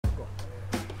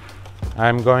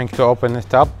I'm going to open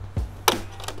it up.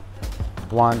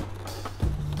 1,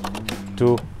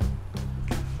 2,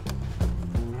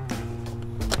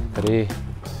 3,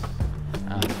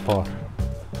 and 4.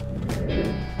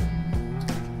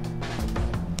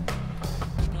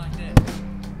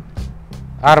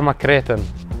 Arrma Kraton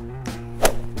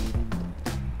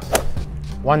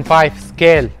 1.5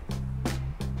 scale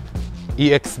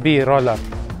EXB roller.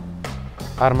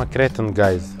 Arrma Kraton,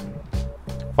 guys.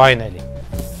 Finally,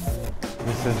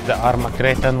 this is the Arrma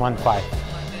Kraton 1.5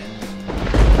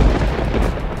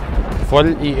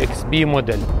 full EXB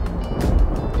model.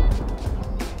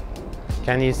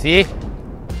 Can you see?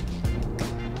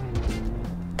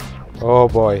 Oh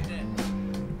boy,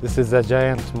 this is a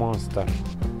giant monster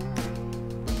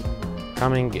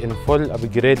coming in full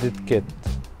upgraded kit.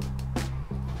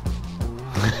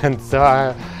 And so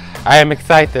I am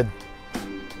excited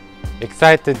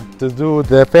to do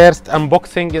the first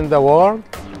unboxing in the world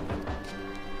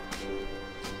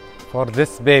for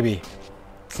this baby.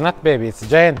 It's not baby, it's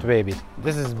giant baby.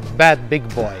 This is bad big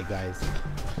boy, guys.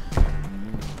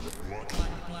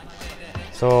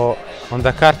 So on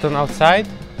the carton outside,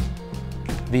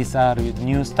 these are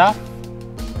new stuff.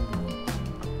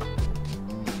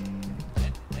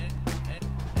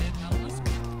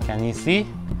 Can you see?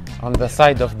 On the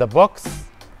side of the box,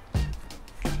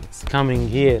 it's coming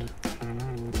here.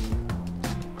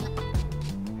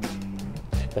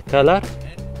 The color,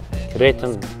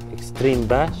 Kraton Extreme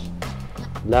Bash,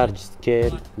 large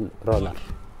scale roller.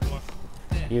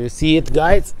 You see it,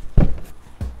 guys?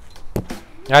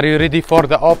 Are you ready for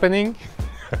the opening?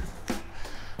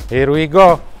 Here we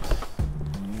go.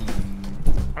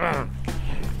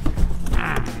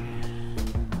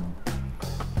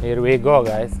 Here we go,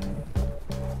 guys.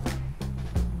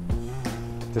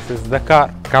 This is the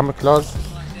car. Come close.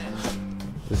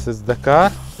 This is the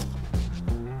car.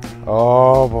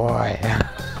 Oh boy.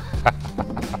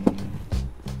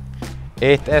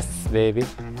 8S, baby.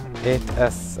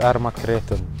 8S Arrma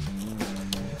Kraton.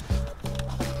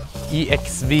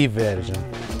 EXB version.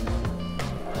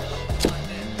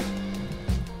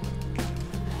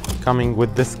 Coming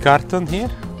with this carton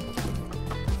here.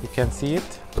 You can see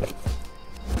it.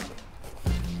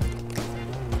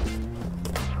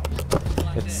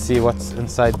 Let's see what's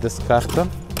inside this carton.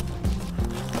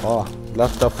 Oh,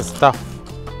 lot of stuff.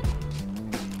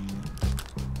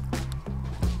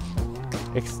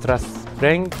 Extra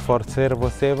spring for servo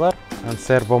saver and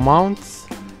servo mounts.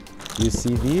 You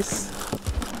see these.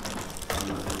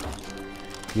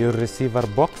 Your receiver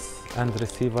box and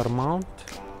receiver mount.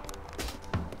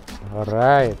 All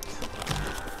right.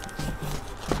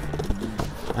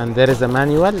 And there is a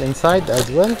manual inside as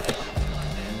well,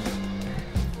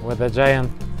 with a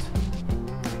giant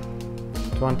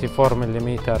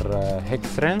 24mm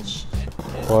hex wrench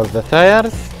for the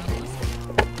tires.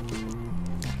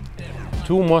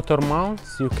 2 motor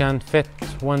mounts. You can fit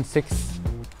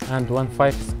 1.6 and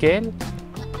 1.5 scale.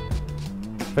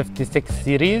 56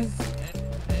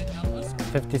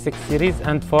 series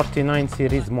and 49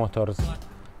 series motors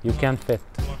you can fit.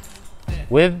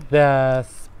 With the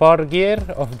spar gear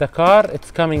of the car,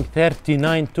 it's coming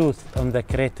 39 tooth on the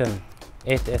Kraton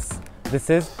 8S. This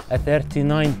is a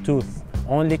 39 tooth,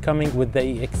 only coming with the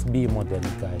EXB model,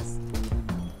 guys.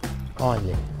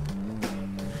 Only.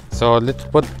 So let's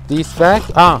put these back.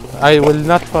 I will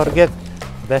not forget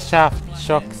the shaft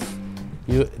shocks.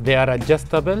 They are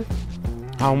adjustable.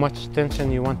 How much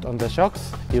tension you want on the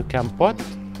shocks, you can put.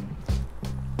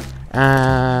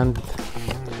 And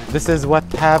this is what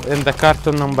have in the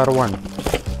carton number 1.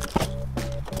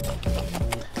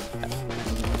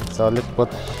 So let's put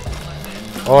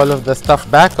all of the stuff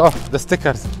back. Oh, the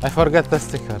stickers. I forgot the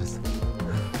stickers.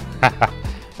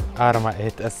 Arrma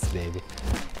 8S, baby.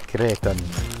 Kraton.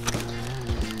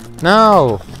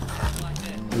 Now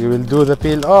we will do the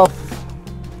peel off.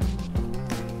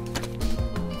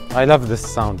 I love this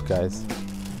sound, guys.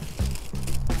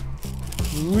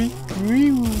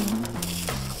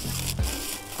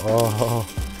 Oh,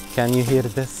 can you hear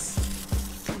this?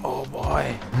 Oh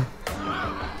boy.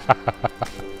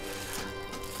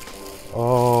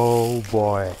 Oh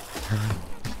boy.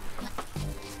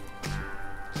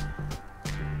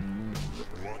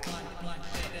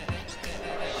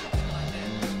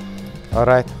 All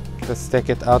right, let's take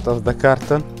it out of the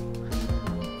carton.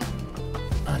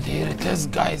 And here it is,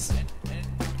 guys.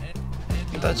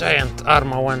 The giant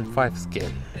Arrma 1.5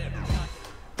 scale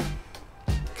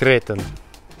Kraton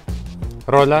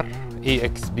roller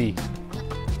EXB.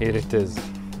 Here it is.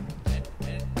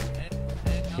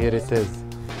 Here it is.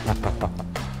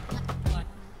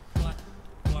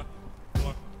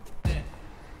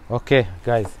 Okay,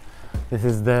 guys, this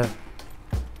is the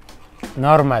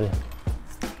normal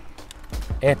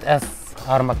 8S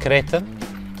Arrma Kraton,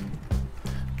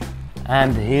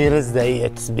 and here is the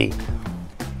EXB.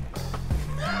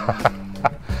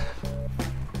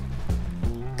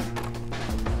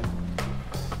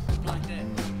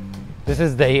 This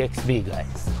is the EXB,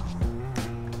 guys.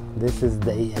 This is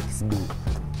the EXB.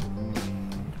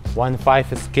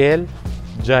 1.5 scale,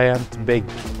 giant big.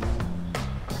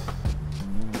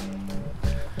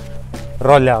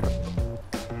 Roller.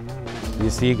 You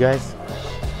see, guys?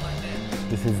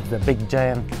 This is the big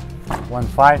giant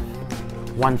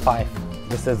 1.5.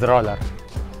 This is roller.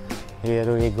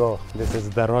 Here we go. This is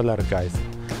the roller, guys.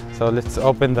 So let's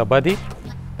open the body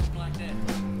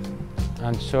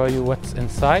and show you what's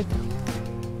inside.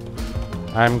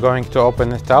 I'm going to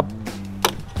open it up.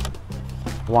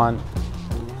 1,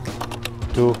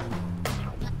 2,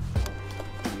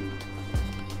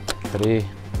 3,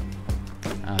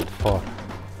 and 4.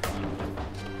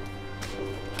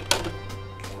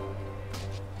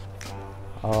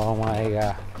 Oh my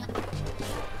god.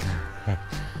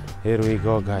 Here we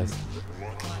go, guys.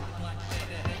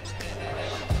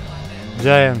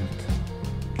 Giant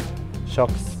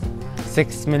shocks.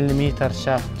 6mm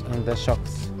shaft in the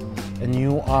shocks.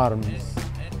 New arms,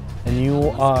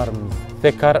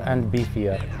 thicker and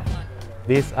beefier.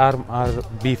 These arms are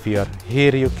beefier.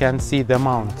 Here you can see the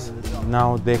mount.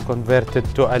 Now they converted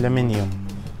to aluminium.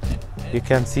 You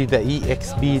can see the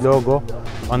EXB logo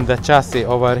on the chassis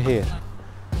over here.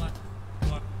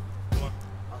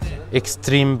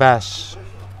 Extreme bash.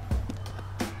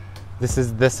 This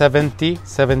is the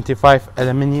 75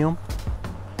 aluminium.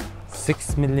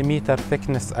 6mm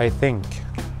thickness, I think.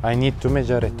 I need to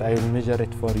measure it. I will measure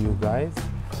it for you guys.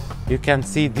 You can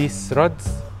see these rods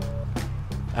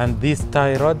and these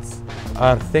tie rods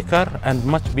are thicker and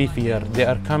much beefier. They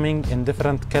are coming in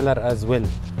different color as well.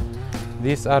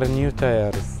 These are new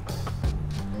tires.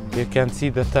 You can see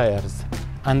the tires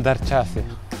under chassis.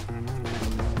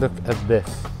 Look at this.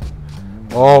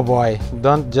 Oh boy,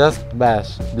 don't just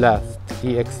blast.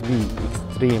 EXB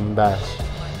Extreme Bash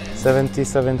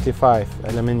 70-75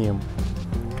 aluminium.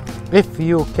 If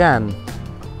you can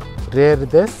rear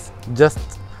this, just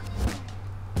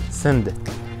send it.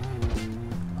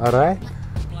 Alright?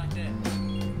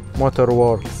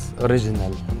 Motorworks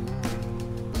original.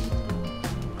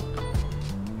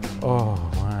 Oh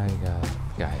my god,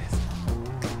 guys.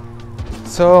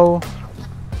 So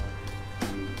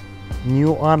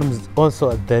new arms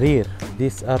also at the rear.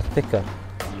 These are thicker.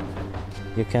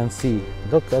 You can see.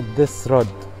 Look at this rod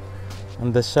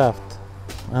and the shaft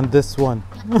and this one.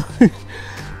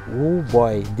 Oh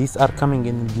boy, these are coming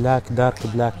in black, dark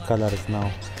black colors now.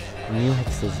 New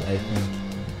hexes, I think.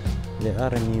 They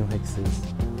are new hexes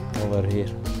over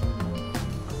here.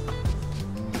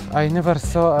 I never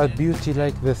saw a beauty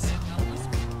like this.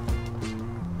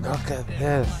 Look at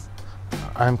this.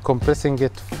 I'm compressing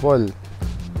it full.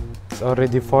 It's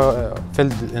already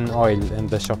filled in oil in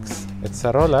the shocks. It's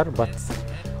a roller, but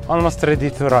almost ready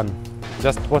to run.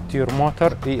 Just put your motor,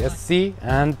 ESC,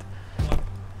 and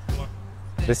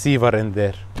receiver in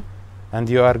there, and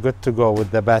you are good to go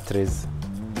with the batteries.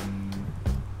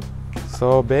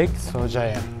 So big, so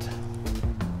giant.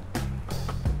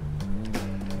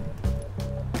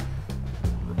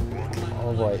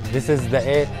 Oh boy, this is the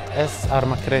 8S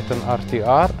Arrma Kraton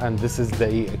RTR, and this is the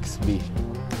EXB.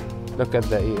 Look at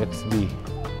the EXB.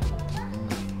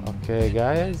 Okay,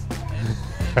 guys.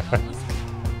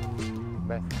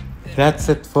 That's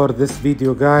it for this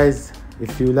video, guys.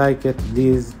 If you like it,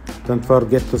 please don't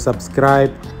forget to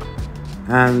subscribe,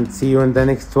 and see you in the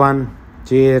next one.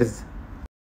 Cheers.